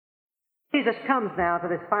Jesus comes now to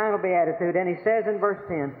this final beatitude, and he says in verse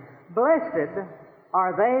 10, "Blessed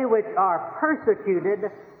are they which are persecuted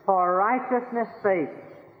for righteousness' sake,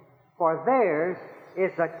 for theirs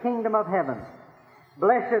is the kingdom of heaven.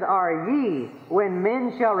 Blessed are ye when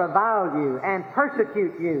men shall revile you and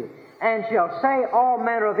persecute you, and shall say all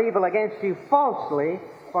manner of evil against you falsely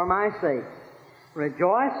for my sake.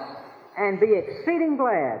 Rejoice and be exceeding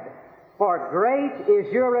glad, for great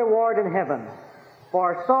is your reward in heaven.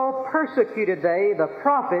 For so persecuted they the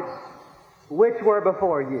prophets which were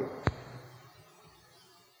before you."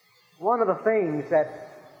 One of the things that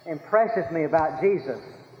impresses me about Jesus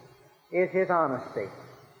is His honesty.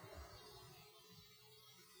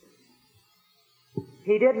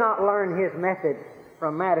 He did not learn His methods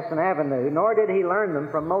from Madison Avenue, nor did He learn them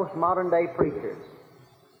from most modern-day preachers.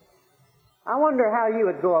 I wonder how you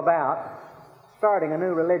would go about starting a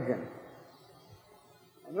new religion.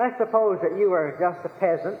 And let's suppose that you were just a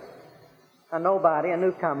peasant, a nobody, a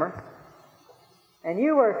newcomer, and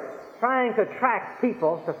you were trying to attract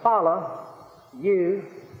people to follow you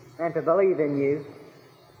and to believe in you.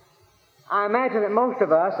 I imagine that most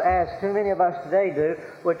of us, as too many of us today do,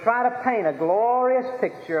 would try to paint a glorious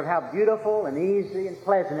picture of how beautiful and easy and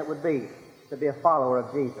pleasant it would be to be a follower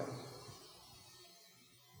of Jesus.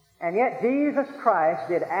 And yet Jesus Christ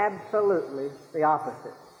did absolutely the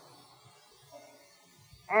opposite.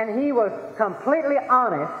 And He was completely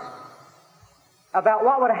honest about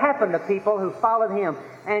what would happen to people who followed Him.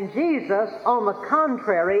 And Jesus, on the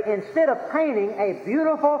contrary, instead of painting a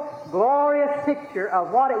beautiful, glorious picture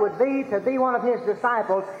of what it would be to be one of His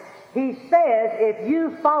disciples, He says, if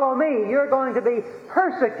you follow me, you're going to be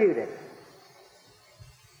persecuted.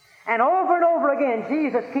 And over again,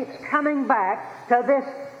 Jesus keeps coming back to this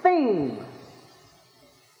theme.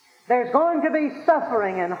 There's going to be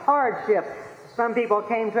suffering and hardship. Some people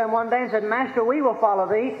came to Him one day and said, "Master, we will follow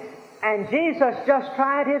Thee." And Jesus just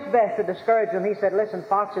tried His best to discourage them. He said, "Listen,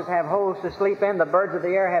 foxes have holes to sleep in, the birds of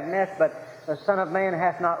the air have nests, but the Son of Man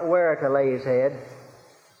hath not where to lay His head."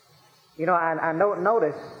 You know, I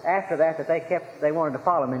noticed after that they wanted to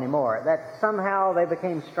follow Him anymore. That somehow they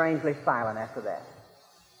became strangely silent after that.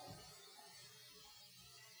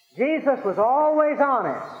 Jesus was always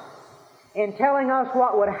honest in telling us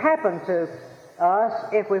what would happen to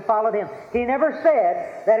us if we followed Him. He never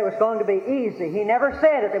said that it was going to be easy. He never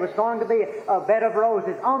said that there was going to be a bed of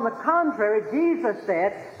roses. On the contrary, Jesus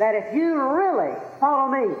said that if you really follow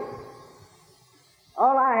me,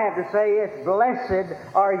 all I have to say is, "Blessed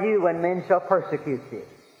are you when men shall persecute you."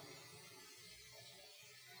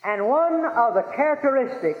 And one of the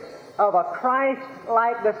characteristics of a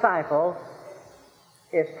Christ-like disciple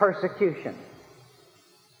is persecution.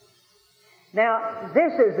 Now,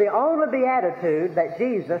 this is the only beatitude that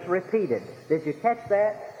Jesus repeated. Did you catch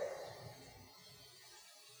that?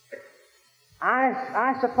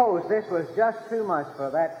 I suppose this was just too much for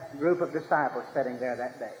that group of disciples sitting there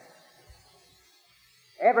that day.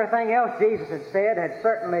 Everything else Jesus had said had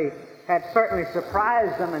certainly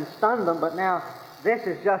surprised them and stunned them, but now this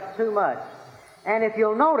is just too much. And if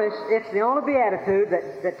you'll notice, it's the only beatitude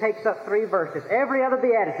that takes up 3 verses. Every other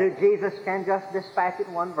beatitude, Jesus can just dispatch it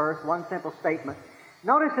in one verse, one simple statement.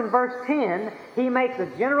 Notice in verse 10, He makes a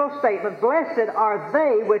general statement, "Blessed are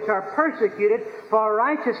they which are persecuted for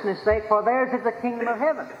righteousness' sake, for theirs is the kingdom of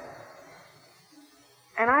heaven."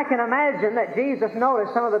 And I can imagine that Jesus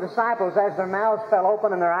noticed some of the disciples as their mouths fell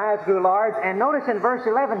open and their eyes grew large. And notice in verse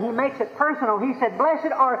 11, He makes it personal. He said,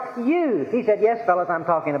 "Blessed are you." He said, "Yes, fellas, I'm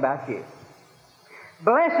talking about you.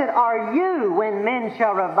 Blessed are you when men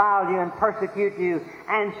shall revile you and persecute you,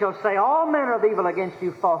 and shall say all manner of evil against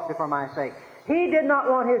you falsely for my sake." He did not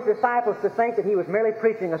want His disciples to think that He was merely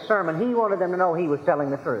preaching a sermon. He wanted them to know He was telling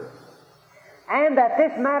the truth. And that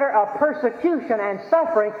this matter of persecution and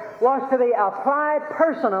suffering was to be applied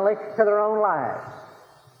personally to their own lives.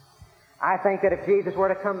 I think that if Jesus were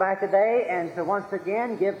to come back today and to once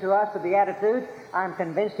again give to us the Beatitudes, I'm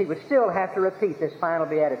convinced He would still have to repeat this final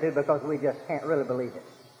Beatitude because we just can't really believe it.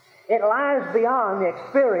 It lies beyond the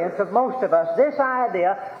experience of most of us, this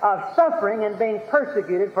idea of suffering and being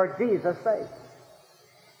persecuted for Jesus' sake.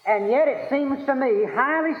 And yet it seems to me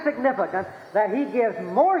highly significant that He gives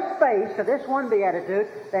more space to this one Beatitude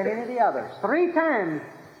than any of the others. 3 times,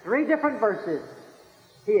 3 different verses,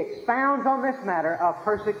 He expounds on this matter of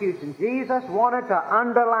persecution. Jesus wanted to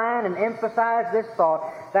underline and emphasize this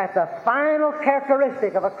thought that the final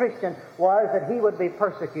characteristic of a Christian was that he would be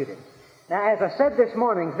persecuted. Now, as I said this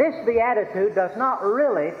morning, this beatitude does not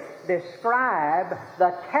really describe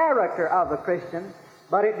the character of the Christian,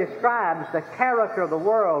 but it describes the character of the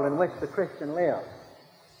world in which the Christian lives.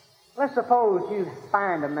 Let's suppose you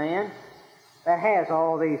find a man that has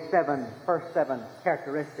all these first seven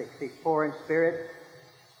characteristics. He's poor in spirit.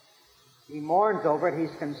 He mourns over it.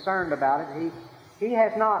 He's concerned about it. He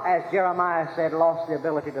has not, as Jeremiah said, lost the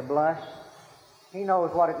ability to blush. He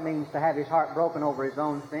knows what it means to have his heart broken over his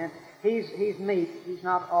own sin. He's meek. He's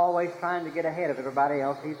not always trying to get ahead of everybody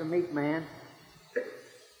else. He's a meek man.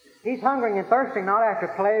 He's hungering and thirsting not after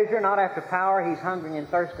pleasure, not after power. He's hungering and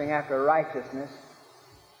thirsting after righteousness.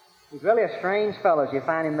 He's really a strange fellow as you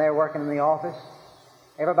find him there working in the office.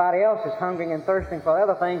 Everybody else is hungering and thirsting for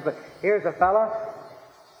other things, but here's a fellow,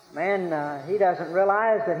 man, he doesn't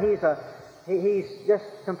realize that he's just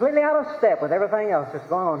completely out of step with everything else that's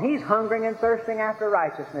going on. He's hungering and thirsting after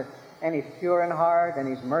righteousness, and he's pure in heart, and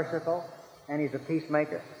he's merciful, and he's a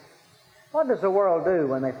peacemaker. What does the world do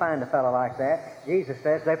when they find a fellow like that? Jesus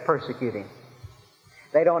says they persecute him.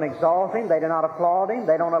 They don't exalt him. They do not applaud him.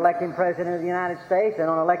 They don't elect him President of the United States. They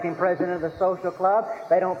don't elect him President of the social club.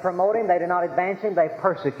 They don't promote him. They do not advance him. They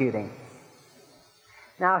persecute him.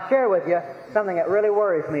 Now, I'll share with you something that really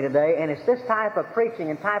worries me today, and it's this type of preaching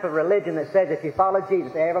and type of religion that says if you follow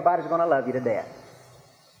Jesus, everybody's going to love you to death.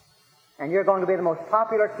 And you're going to be the most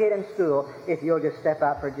popular kid in school if you'll just step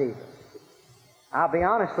out for Jesus. I'll be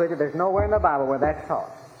honest with you, there's nowhere in the Bible where that's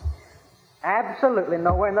taught. Absolutely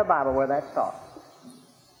nowhere in the Bible where that's taught.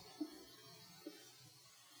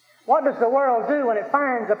 What does the world do when it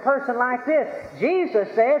finds a person like this? Jesus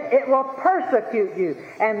says it will persecute you.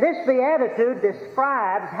 And this beatitude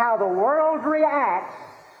describes how the world reacts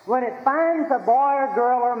when it finds a boy or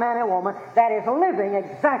girl or man or woman that is living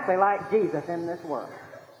exactly like Jesus in this world.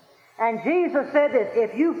 And Jesus said this,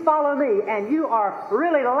 if you follow me and you are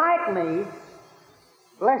really like me,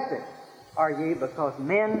 blessed are ye because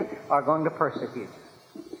men are going to persecute you.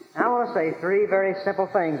 Now, I want to say three very simple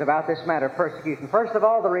things about this matter of persecution. First of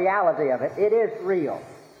all, the reality of it. It is real.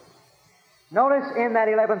 Notice in that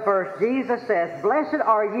 11th verse, Jesus says, blessed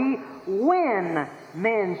are ye when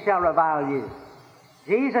men shall revile you.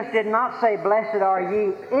 Jesus did not say, blessed are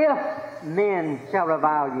ye if men shall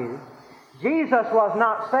revile you. Jesus was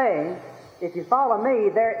not saying, if you follow me,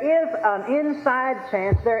 there is an inside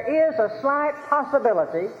chance, there is a slight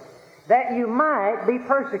possibility that you might be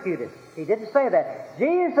persecuted. He didn't say that.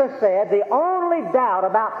 Jesus said the only doubt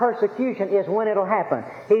about persecution is when it'll happen.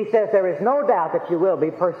 He says there is no doubt that you will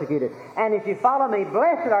be persecuted. And if you follow me,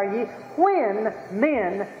 blessed are ye when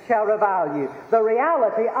men shall revile you. The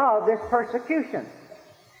reality of this persecution.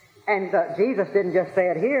 And Jesus didn't just say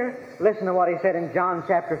it here. Listen to what he said in John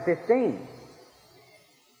chapter 15.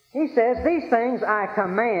 He says, these things I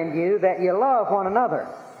command you, that you love one another.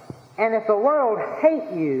 And if the world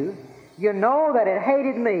hate you, you know that it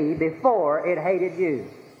hated me before it hated you.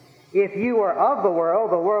 If you were of the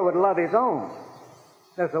world would love his own.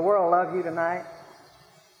 Does the world love you tonight?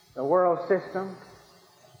 The world system?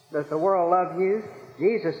 Does the world love you?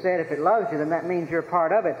 Jesus said if it loves you, then that means you're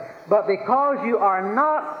part of it. But because you are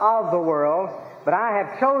not of the world, but I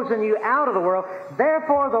have chosen you out of the world,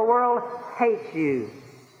 therefore the world hates you.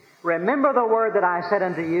 Remember the word that I said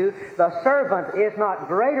unto you, the servant is not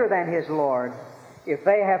greater than his Lord. If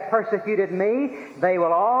they have persecuted me, they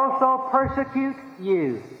will also persecute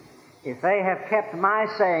you. If they have kept my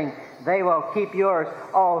saying, they will keep yours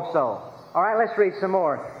also. All right, let's read some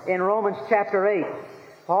more. In Romans chapter 8,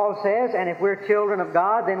 Paul says, and if we're children of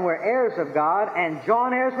God, then we're heirs of God and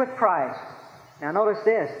joint heirs with Christ. Now notice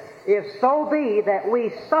this. If so be that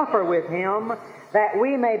we suffer with him, that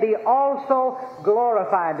we may be also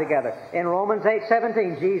glorified together. In Romans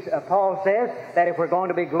 8:17, Paul says that if we're going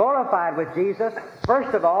to be glorified with Jesus,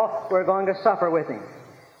 first of all, we're going to suffer with him.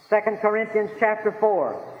 2 Corinthians chapter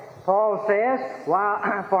 4, Paul says,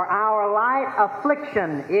 for our light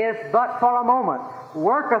affliction is but for a moment,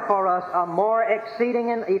 worketh for us a more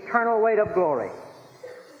exceeding and eternal weight of glory.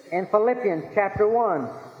 In Philippians chapter 1,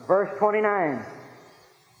 verse 29,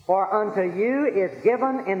 for unto you is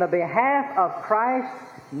given in the behalf of Christ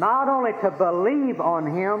not only to believe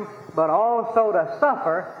on him, but also to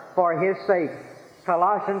suffer for his sake.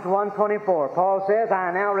 Colossians 1:24, Paul says,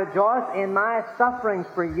 I now rejoice in my sufferings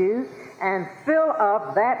for you, and fill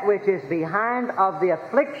up that which is behind of the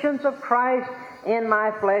afflictions of Christ in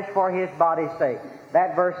my flesh for his body's sake.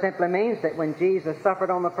 That verse simply means that when Jesus suffered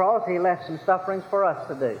on the cross, he left some sufferings for us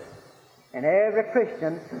to do. And every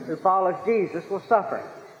Christian who follows Jesus will suffer.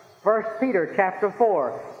 1 Peter chapter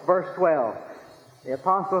 4, verse 12. The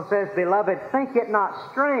apostle says, Beloved, think it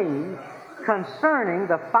not strange concerning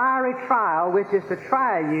the fiery trial which is to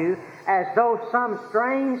try you, as though some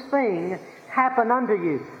strange thing happened unto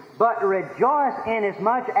you. But rejoice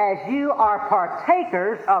inasmuch as you are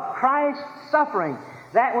partakers of Christ's suffering,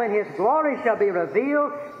 that when His glory shall be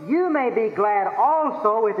revealed, you may be glad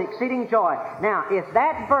also with exceeding joy. Now, if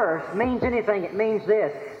that verse means anything, it means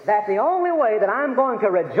this, that the only way that I'm going to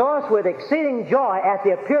rejoice with exceeding joy at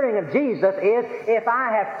the appearing of Jesus is if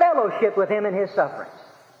I have fellowship with Him in His sufferings.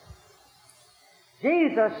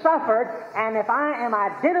 Jesus suffered, and if I am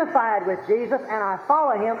identified with Jesus and I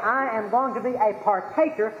follow Him, I am going to be a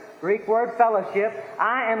partaker, Greek word fellowship.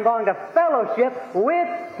 I am going to fellowship with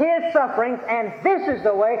His sufferings, and this is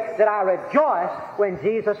the way that I rejoice when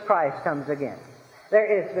Jesus Christ comes again.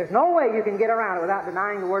 There's no way you can get around it without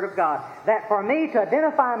denying the Word of God. That for me to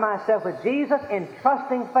identify myself with Jesus in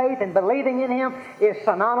trusting faith and believing in Him is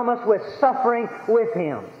synonymous with suffering with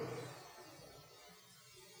Him.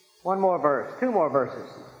 One more verse, two more verses.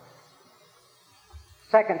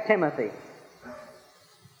 2 Timothy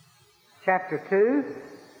chapter 2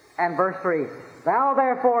 and verse 3. Thou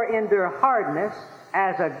therefore endure hardness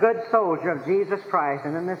as a good soldier of Jesus Christ.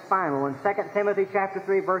 And then this final one, 2 Timothy chapter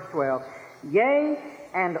 3 verse 12. Yea,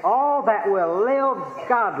 and all that will live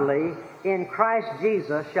godly in Christ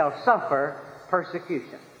Jesus shall suffer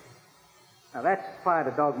persecution. Now that's quite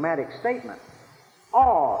a dogmatic statement.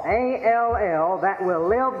 All, A-L-L, that will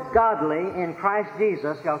live godly in Christ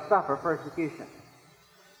Jesus shall suffer persecution.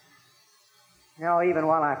 You know, even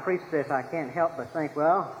while I preach this, I can't help but think,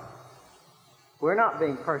 well, we're not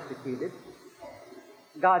being persecuted.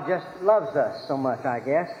 God just loves us so much, I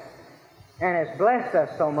guess, and has blessed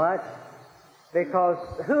us so much, because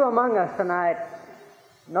who among us tonight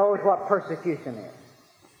knows what persecution is?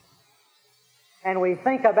 And we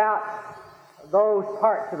think about those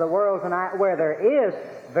parts of the world tonight where there is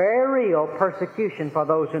very real persecution for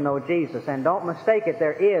those who know Jesus. And don't mistake it,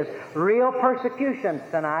 there is real persecution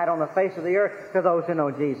tonight on the face of the earth to those who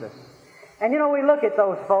know Jesus. And you know, we look at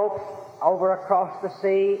those folks over across the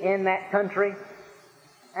sea in that country,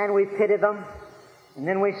 and we pity them. And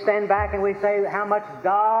then we stand back and we say how much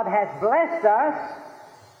God has blessed us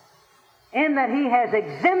in that He has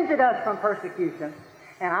exempted us from persecution.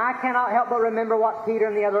 And I cannot help but remember what Peter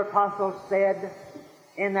and the other apostles said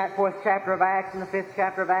in that 4th chapter of Acts and the 5th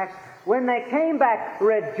chapter of Acts, when they came back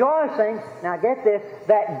rejoicing, now get this,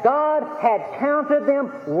 that God had counted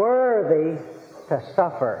them worthy to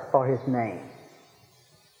suffer for His name.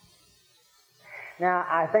 Now,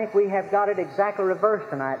 I think we have got it exactly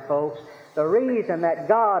reversed tonight, folks. The reason that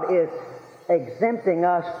God is exempting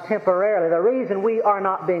us temporarily, the reason we are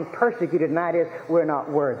not being persecuted tonight is we're not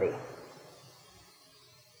worthy.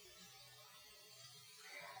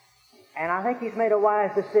 And I think He's made a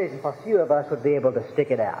wise decision, for few of us would be able to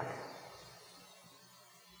stick it out.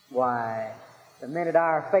 Why, the minute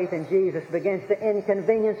our faith in Jesus begins to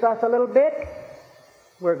inconvenience us a little bit,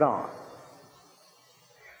 we're gone.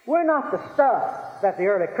 We're not the stuff that the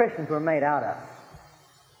early Christians were made out of.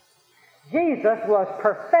 Jesus was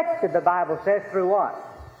perfected, the Bible says, through what?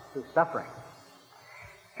 Through suffering.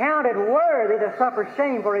 Counted worthy to suffer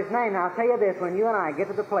shame for His name. Now, I'll tell you this, when you and I get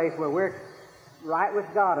to the place where we're right with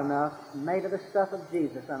God enough, made of the stuff of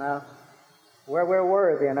Jesus enough, where we're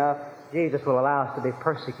worthy enough, Jesus will allow us to be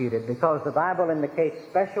persecuted, because the Bible indicates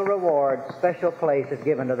special reward, special place is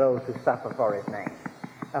given to those who suffer for His name.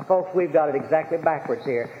 Now, folks, we've got it exactly backwards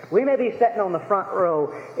here. We may be sitting on the front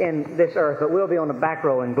row in this earth, but we'll be on the back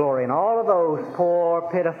row in glory. And all of those poor,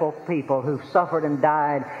 pitiful people who've suffered and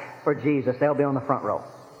died for Jesus, they'll be on the front row.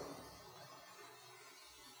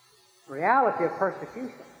 Reality of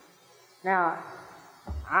persecution. Now,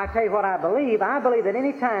 I tell you what I believe. I believe that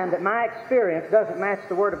any time that my experience doesn't match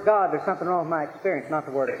the Word of God, there's something wrong with my experience, not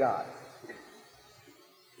the Word of God.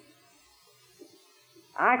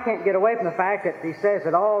 I can't get away from the fact that He says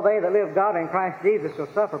that all they that live godly in Christ Jesus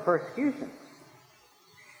shall suffer persecution.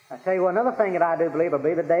 I tell you what, another thing that I do believe,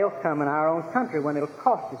 the day will come in our own country when it'll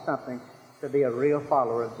cost you something to be a real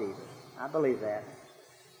follower of Jesus. I believe that.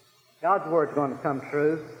 God's Word's going to come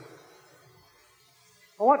true.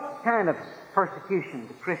 Well, what kind of persecution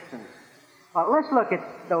to Christians? Well, let's look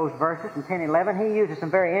at those verses in 10 and 11. He uses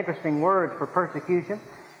some very interesting words for persecution.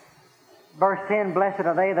 Verse 10, blessed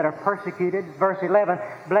are they that are persecuted. Verse 11,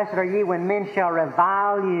 blessed are ye when men shall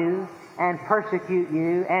revile you and persecute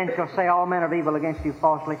you and shall say all manner of evil against you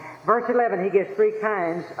falsely. Verse 11, he gives three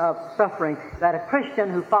kinds of suffering that a Christian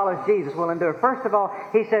who follows Jesus will endure. First of all,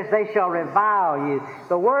 he says they shall revile you.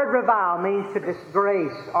 The word revile means to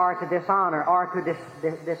disgrace or to dishonor or to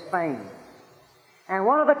disfame. And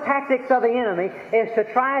one of the tactics of the enemy is to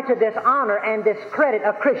try to dishonor and discredit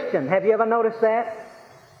a Christian. Have you ever noticed that?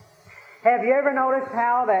 Have you ever noticed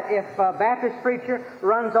how that if a Baptist preacher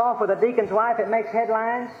runs off with a deacon's wife, it makes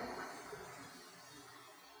headlines?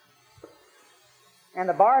 And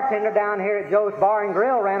the bartender down here at Joe's Bar and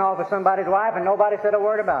Grill ran off with somebody's wife, and nobody said a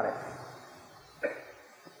word about it.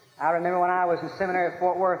 I remember when I was in seminary at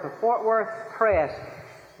Fort Worth, the Fort Worth Press,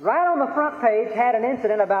 right on the front page, had an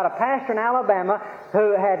incident about a pastor in Alabama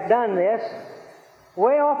who had done this.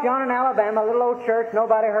 Way off yonder in Alabama, a little old church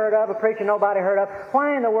nobody heard of, a preacher nobody heard of.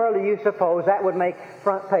 Why in the world do you suppose that would make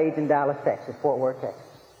front page in Dallas, Texas, Fort Worth, Texas?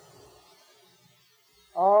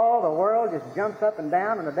 All the world just jumps up and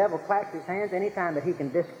down, and the devil claps his hands any time that he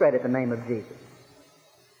can discredit the name of Jesus.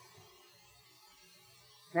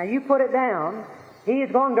 Now you put it down, he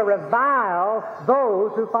is going to revile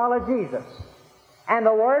those who follow Jesus. And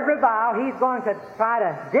the word revile, he's going to try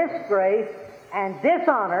to disgrace and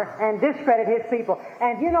dishonor and discredit his people.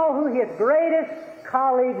 And you know who his greatest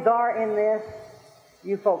colleagues are in this?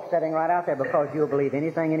 You folks sitting right out there, because you'll believe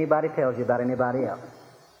anything anybody tells you about anybody else.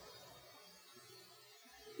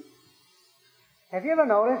 Have you ever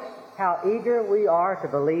noticed how eager we are to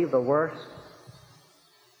believe the worst?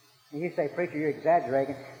 And you say, preacher, you're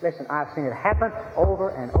exaggerating. Listen, I've seen it happen over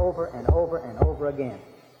and over and over and over again.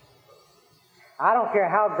 I don't care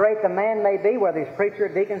how great the man may be, whether he's preacher,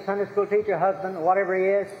 deacon, Sunday school teacher, husband, whatever he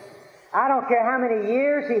is. I don't care how many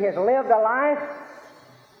years he has lived a life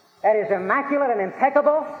that is immaculate and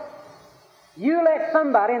impeccable. You let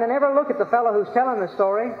somebody, and I never look at the fellow who's telling the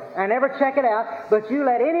story, and never check it out, but you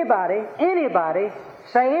let anybody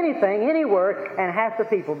say anything, any word, and half the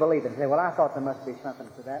people believe it. Say, well, I thought there must be something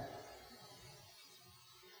to that.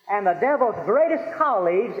 And the devil's greatest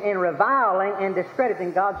colleagues in reviling and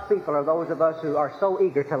discrediting God's people are those of us who are so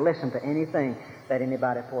eager to listen to anything that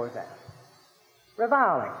anybody pours out.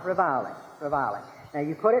 Reviling. Now,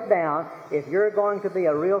 you put it down, if you're going to be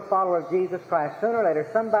a real follower of Jesus Christ, sooner or later,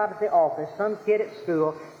 somebody at the office, some kid at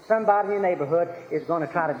school, somebody in your neighborhood is going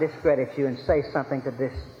to try to discredit you and say something to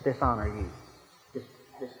dishonor you,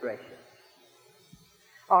 disgrace you.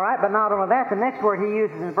 All right, but not only that, the next word he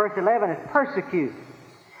uses in verse 11 is persecute.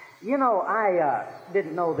 You know, I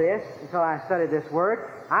didn't know this until I studied this word.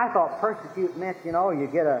 I thought persecute meant, you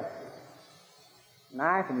get a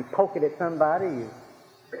knife and you poke it at somebody, you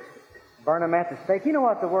burn them at the stake. You know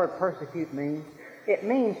what the word persecute means? It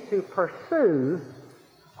means to pursue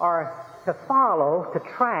or to follow, to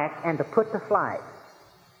track, and to put to flight.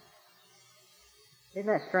 Isn't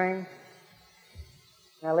that strange?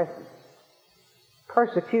 Now listen.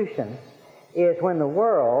 Persecution is when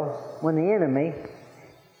the enemy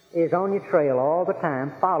is on your trail all the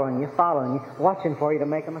time, following you, watching for you to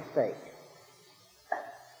make a mistake.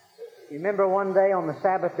 You remember one day on the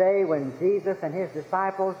Sabbath day when Jesus and his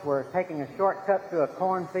disciples were taking a shortcut through a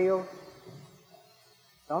cornfield?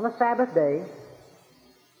 On the Sabbath day,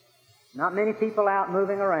 not many people out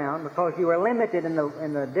moving around because you were limited in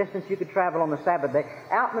the distance you could travel on the Sabbath day.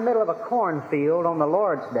 Out in the middle of a cornfield on the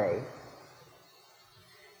Lord's day,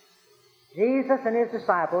 Jesus and his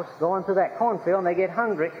disciples going through that cornfield, and they get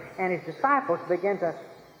hungry, and his disciples begin to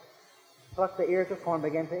pluck the ears of corn,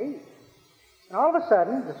 begin to eat. And all of a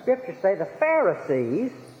sudden, the Scriptures say the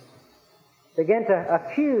Pharisees began to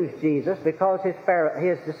accuse Jesus because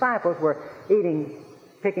his disciples were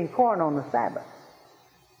picking corn on the Sabbath.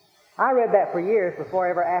 I read that for years before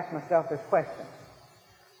I ever asked myself this question.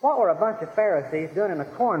 What were a bunch of Pharisees doing in a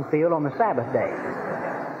cornfield on the Sabbath day?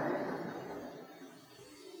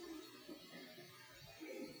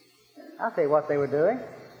 I'll tell you what they were doing.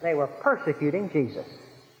 They were persecuting Jesus.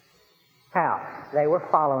 How? They were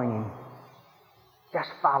following him. Just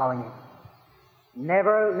following him.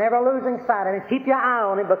 Never losing sight of him. Keep your eye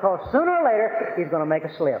on him, because sooner or later he's going to make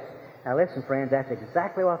a slip. Now listen, friends, that's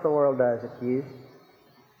exactly what the world does at you.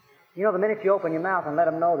 You know, the minute you open your mouth and let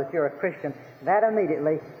them know that you're a Christian, that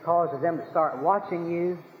immediately causes them to start watching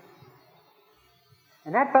you.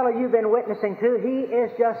 And that fellow you've been witnessing to, he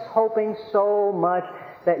is just hoping so much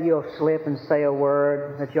that you'll slip and say a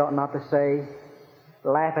word that you ought not to say.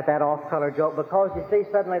 Laugh at that off-color joke, because you see,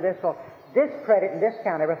 suddenly this will discredit and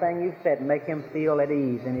discount everything you've said and make him feel at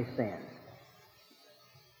ease in his sins.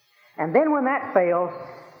 And then when that fails,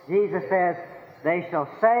 Jesus says, they shall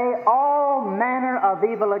say all manner of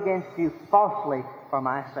evil against you falsely for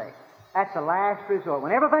my sake. That's the last resort.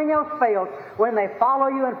 When everything else fails, when they follow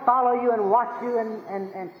you and watch you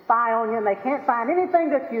and spy on you, and they can't find anything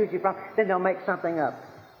to accuse you from, then they'll make something up.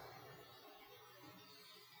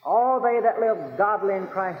 All they that live godly in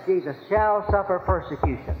Christ Jesus shall suffer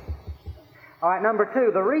persecution. All right, number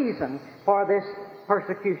 2, the reason for this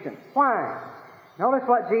persecution. Why? Notice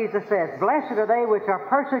what Jesus says. Blessed are they which are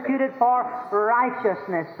persecuted for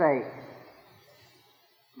righteousness' sake.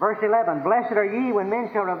 Verse 11, blessed are ye when men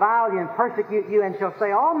shall revile you and persecute you and shall say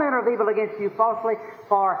all manner of evil against you falsely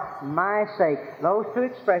for my sake. Those two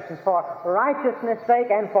expressions, for righteousness' sake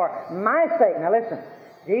and for my sake. Now listen,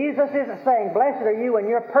 Jesus isn't saying, blessed are you when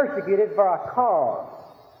you're persecuted for a cause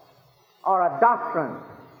or a doctrine.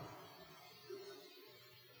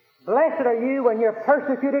 Blessed are you when you're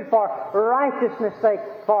persecuted for righteousness' sake,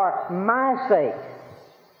 for my sake.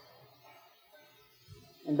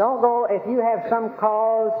 And don't go, if you have some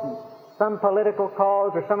cause, some political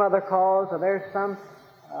cause or some other cause, or there's some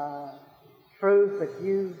truth that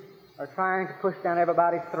you are trying to push down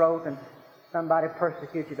everybody's throat and somebody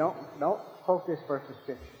persecutes you, don't quote this verse of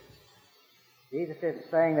Scripture. Jesus isn't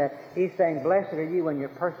saying that. He's saying, blessed are you when you're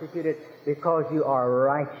persecuted because you are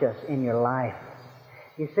righteous in your life.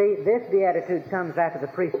 You see, this beatitude comes after the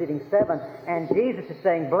preceding 7, and Jesus is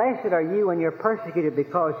saying, blessed are you when you're persecuted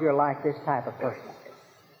because you're like this type of person.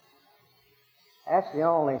 That's the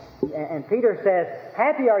only. And Peter says,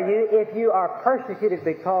 happy are you if you are persecuted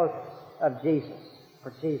because of Jesus,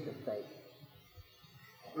 for Jesus' sake.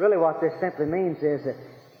 Really what this simply means is that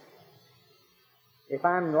if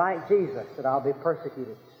I'm like Jesus, that I'll be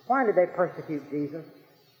persecuted. Why did they persecute Jesus?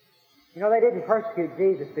 You know, they didn't persecute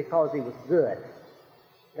Jesus because he was good.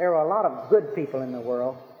 There were a lot of good people in the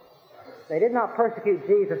world. They did not persecute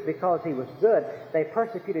Jesus because he was good. They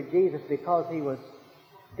persecuted Jesus because he was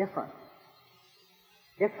different.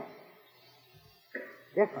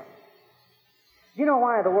 Different. You know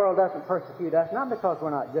why the world doesn't persecute us? Not because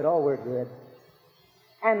we're not good. Oh, we're good.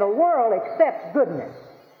 And the world accepts goodness.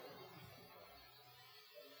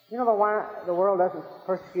 You know why the world doesn't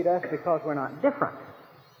persecute us? Because we're not different.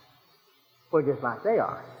 We're just like they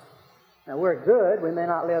are. Now, we're good. We may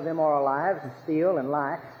not live immoral lives and steal and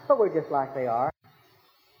lie, but we're just like they are.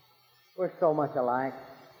 We're so much alike.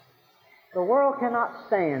 The world cannot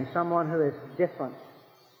stand someone who is different.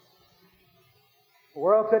 The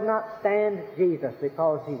world could not stand Jesus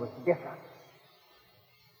because he was different.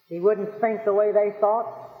 He wouldn't think the way they thought.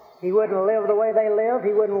 He wouldn't live the way they lived.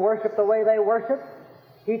 He wouldn't worship the way they worshiped.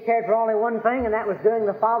 He cared for only one thing, and that was doing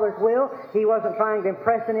the Father's will. He wasn't trying to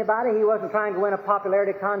impress anybody. He wasn't trying to win a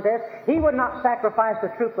popularity contest. He would not sacrifice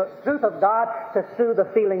the truth of God to soothe the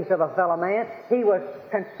feelings of a fellow man. He was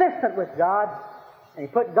consistent with God, and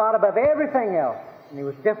he put God above everything else. And he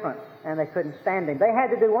was different, and they couldn't stand him. They had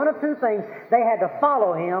to do one of two things. They had to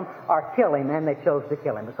follow him or kill him, and they chose to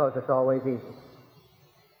kill him because it's always easy.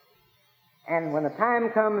 And when the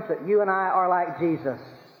time comes that you and I are like Jesus,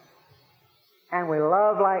 and we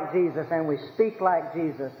love like Jesus, and we speak like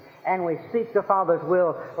Jesus, and we seek the Father's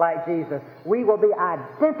will like Jesus, we will be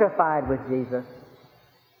identified with Jesus.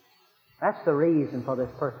 That's the reason for this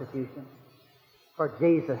persecution. For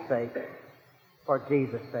Jesus' sake. For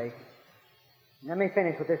Jesus' sake. Let me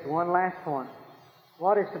finish with this one last point.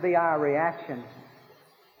 What is to be our reaction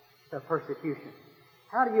to persecution?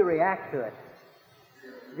 How do you react to it?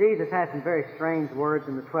 Jesus has some very strange words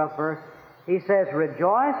in the 12th verse. He says,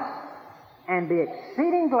 rejoice and be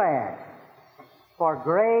exceeding glad, for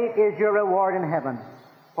great is your reward in heaven.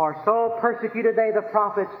 For so persecuted they the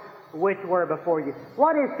prophets which were before you.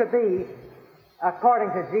 What is to be, according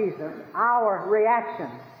to Jesus, our reaction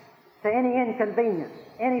to any inconvenience,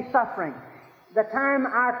 any suffering? The time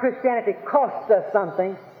our Christianity costs us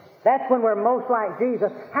something, that's when we're most like Jesus.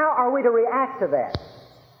 How are we to react to that?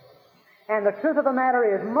 And the truth of the matter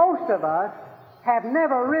is, most of us have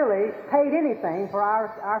never really paid anything for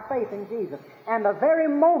our faith in Jesus. And the very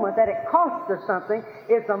moment that it costs us something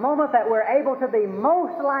is the moment that we're able to be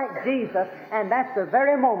most like Jesus, and that's the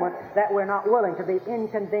very moment that we're not willing to be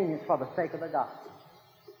inconvenienced for the sake of the gospel.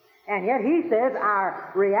 And yet he says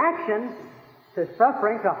our reaction to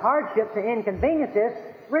suffering, to hardship, to inconvenience is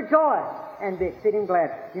rejoice and be exceeding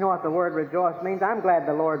glad. You know what the word rejoice means? I'm glad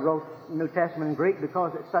the Lord wrote New Testament in Greek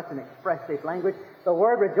because it's such an expressive language. The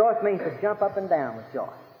word rejoice means to jump up and down with joy.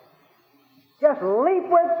 Just leap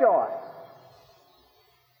with joy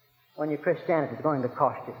when your Christianity is going to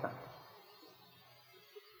cost you something.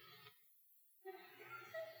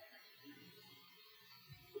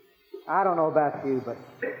 I don't know about you, but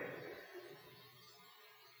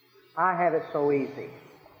I have it so easy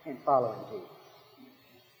in following Jesus.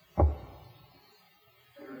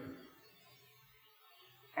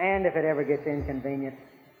 And if it ever gets inconvenient,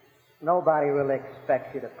 nobody really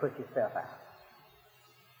expects you to put yourself out.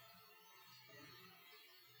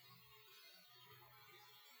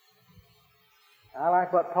 I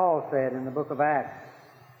like what Paul said in the book of Acts.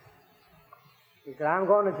 He said, I'm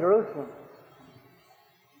going to Jerusalem.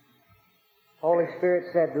 Holy Spirit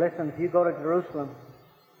said, listen, if you go to Jerusalem,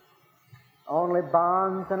 only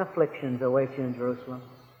bonds and afflictions await you in Jerusalem.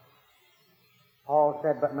 Paul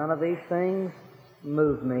said, but none of these things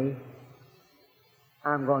move me.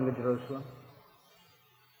 I'm going to Jerusalem.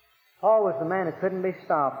 Paul was the man who couldn't be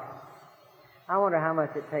stopped. I wonder how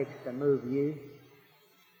much it takes to move you.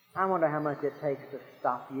 I wonder how much it takes to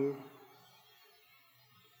stop you.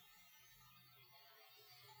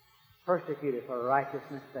 Persecuted for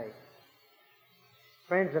righteousness' sake.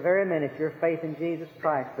 Friends, the very minute your faith in Jesus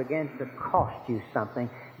Christ begins to cost you something,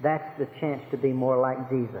 that's the chance to be more like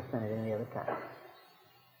Jesus than at any other time.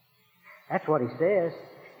 That's what he says.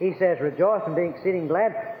 He says, rejoice and be exceeding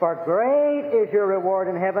glad, for great is your reward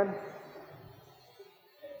in heaven.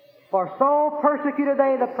 For so persecuted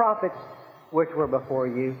they the prophets which were before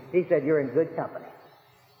you. He said, you're in good company.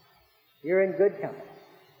 You're in good company.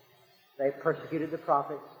 They persecuted the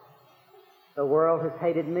prophets. The world has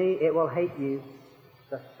hated me, it will hate you.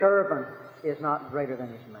 The servant is not greater than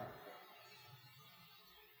his master.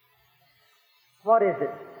 What is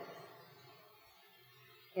it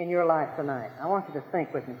in your life tonight? I want you to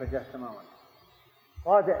think with me for just a moment.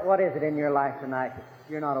 What is it in your life tonight that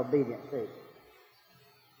you're not obedient to?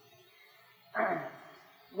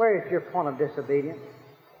 Where is your point of disobedience?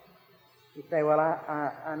 You say, well,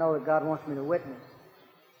 I know that God wants me to witness.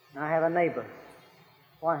 And I have a neighbor.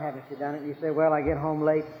 Why haven't you done it? You say, well, I get home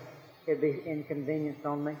late. It'd be inconvenience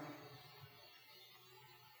on me.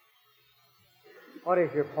 What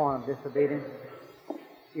is your point of disobedience?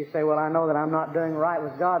 You say, well, I know that I'm not doing right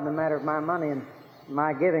with God in the matter of my money and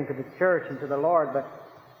my giving to the church and to the Lord, but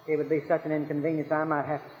it would be such an inconvenience I might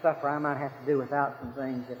have to suffer. I might have to do without some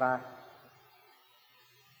things if I...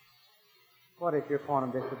 What is your point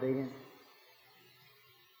of disobedience?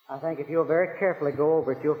 I think if you'll very carefully go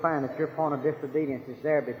over it, you'll find that your point of disobedience is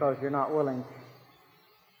there because you're not willing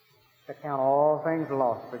to count all things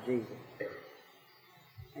lost for Jesus.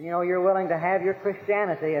 And you know, you're willing to have your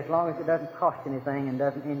Christianity as long as it doesn't cost anything and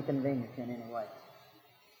doesn't inconvenience you in any way.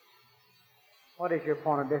 What is your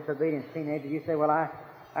point of disobedience, teenager? You say, well, I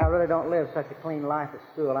really don't live such a clean life at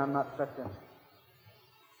school. I'm not such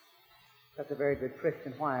a very good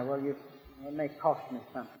Christian. Why? Well, it may cost me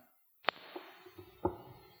something.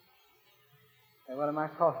 Say, well, it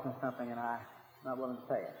might cost me something and I'm not willing to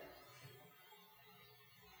pay it.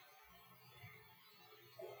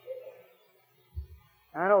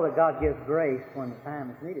 I know that God gives grace when the time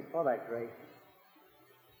is needed for that grace.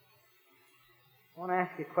 I want to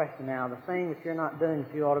ask you a question now. The thing that you're not doing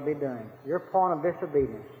that you ought to be doing, your point of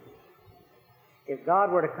disobedience. If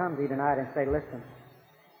God were to come to you tonight and say, listen,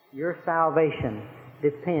 your salvation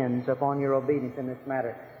depends upon your obedience in this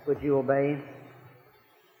matter, would you obey Him?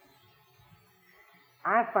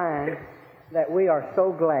 I find that we are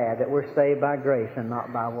so glad that we're saved by grace and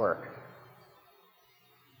not by works.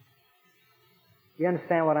 You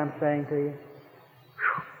understand what I'm saying to you?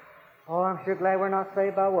 Oh, I'm sure glad we're not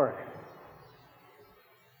saved by works.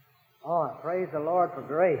 Oh, I praise the Lord for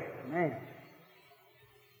grace. Man.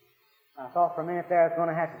 I thought for a minute there I was going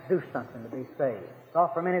to have to do something to be saved. I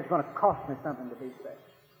thought for a minute it was going to cost me something to be saved.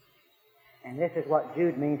 And this is what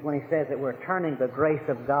Jude means when he says that we're turning the grace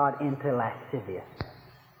of God into lasciviousness.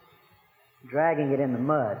 Dragging it in the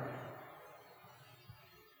mud.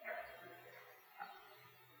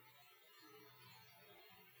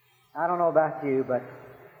 I don't know about you, but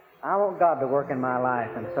I want God to work in my life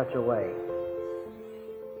in such a way.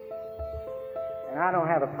 And I don't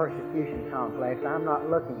have a persecution complex. I'm not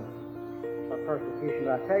looking for persecution.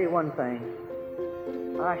 But I'll tell you one thing.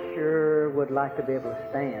 I sure would like to be able to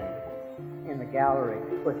stand in the gallery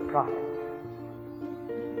with the prophets.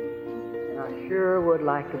 And I sure would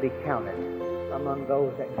like to be counted among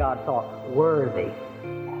those that God thought worthy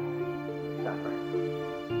to suffer.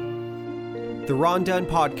 The Ron Dunn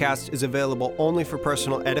podcast is available only for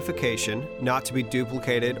personal edification, not to be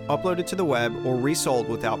duplicated, uploaded to the web, or resold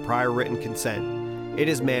without prior written consent. It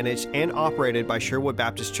is managed and operated by Sherwood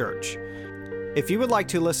Baptist Church. If you would like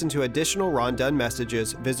to listen to additional Ron Dunn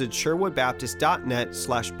messages, visit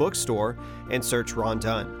sherwoodbaptist.net/bookstore and search Ron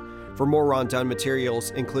Dunn. For more Ron Dunn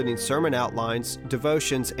materials, including sermon outlines,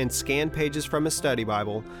 devotions, and scanned pages from his study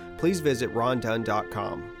Bible, please visit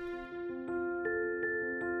rondunn.com.